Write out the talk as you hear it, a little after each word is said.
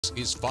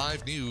Is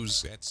 5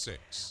 News at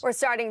 6. We're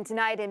starting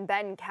tonight in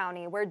Benton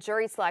County, where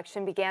jury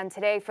selection began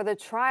today for the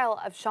trial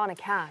of Shauna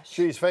Cash.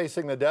 She's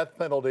facing the death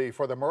penalty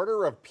for the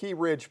murder of Pea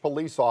Ridge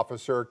police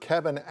officer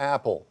Kevin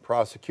Apple.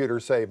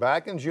 Prosecutors say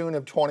back in June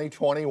of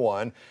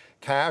 2021,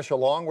 Cash,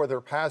 along with her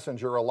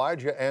passenger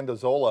Elijah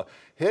Andazola,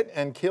 hit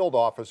and killed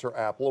Officer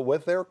Apple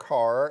with their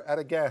car at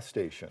a gas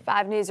station.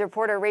 5 News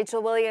reporter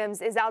Rachel Williams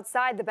is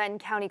outside the Benton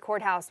County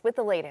Courthouse with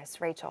the latest.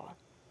 Rachel.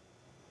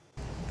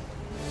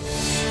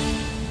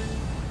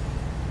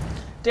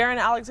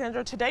 Darren,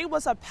 Alexandra, today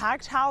was a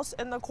packed house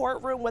in the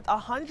courtroom with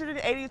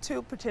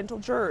 182 potential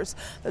jurors.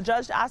 The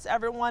judge asked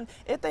everyone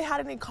if they had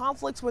any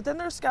conflicts within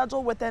their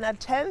schedule within a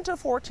 10 to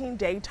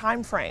 14-day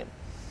time frame.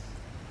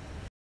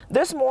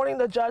 This morning,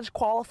 the judge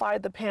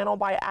qualified the panel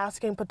by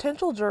asking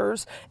potential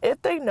jurors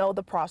if they know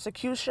the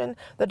prosecution,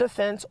 the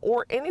defense,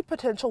 or any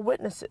potential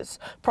witnesses.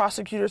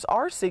 Prosecutors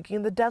are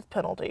seeking the death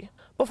penalty.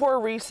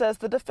 Before recess,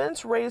 the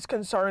defense raised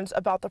concerns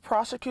about the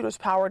prosecutor's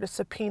power to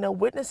subpoena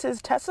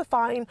witnesses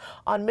testifying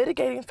on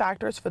mitigating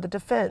factors for the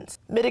defense.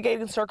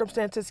 Mitigating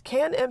circumstances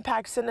can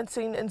impact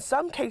sentencing, in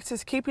some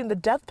cases keeping the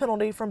death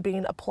penalty from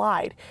being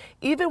applied,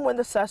 even when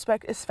the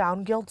suspect is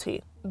found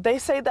guilty. They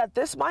say that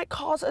this might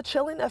cause a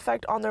chilling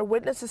effect on their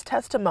witnesses'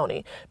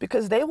 testimony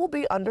because they will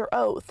be under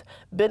oath.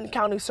 Benton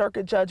County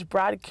Circuit Judge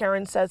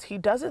Karren says he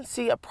doesn't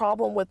see a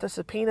problem with the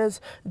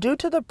subpoenas due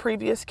to the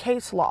previous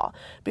case law.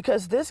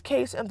 Because this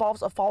case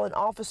involves a fallen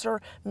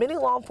officer, many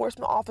law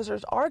enforcement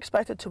officers are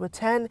expected to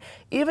attend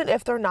even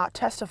if they're not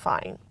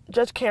testifying.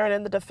 Judge Karren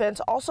and the defense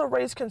also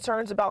raised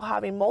concerns about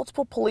having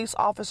multiple police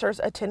officers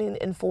attending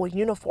in full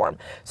uniform,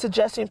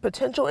 suggesting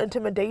potential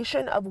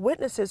intimidation of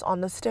witnesses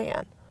on the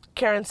stand.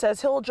 Karren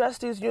says he'll address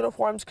these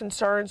uniforms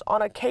concerns on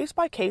a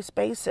case-by-case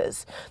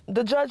basis.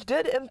 The judge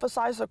did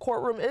emphasize the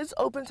courtroom is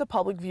open to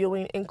public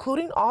viewing,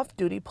 including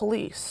off-duty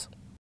police.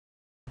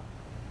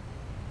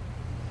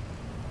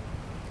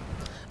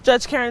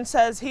 Judge Karren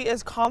says he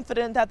is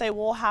confident that they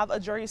will have a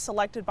jury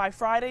selected by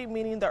Friday,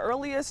 meaning the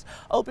earliest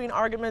opening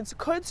arguments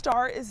could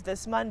start is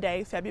this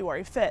Monday,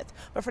 February 5th.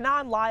 But for now,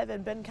 I'm live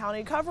in Benton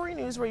County covering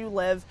news where you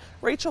live.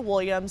 Rachel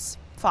Williams,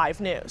 5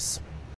 News.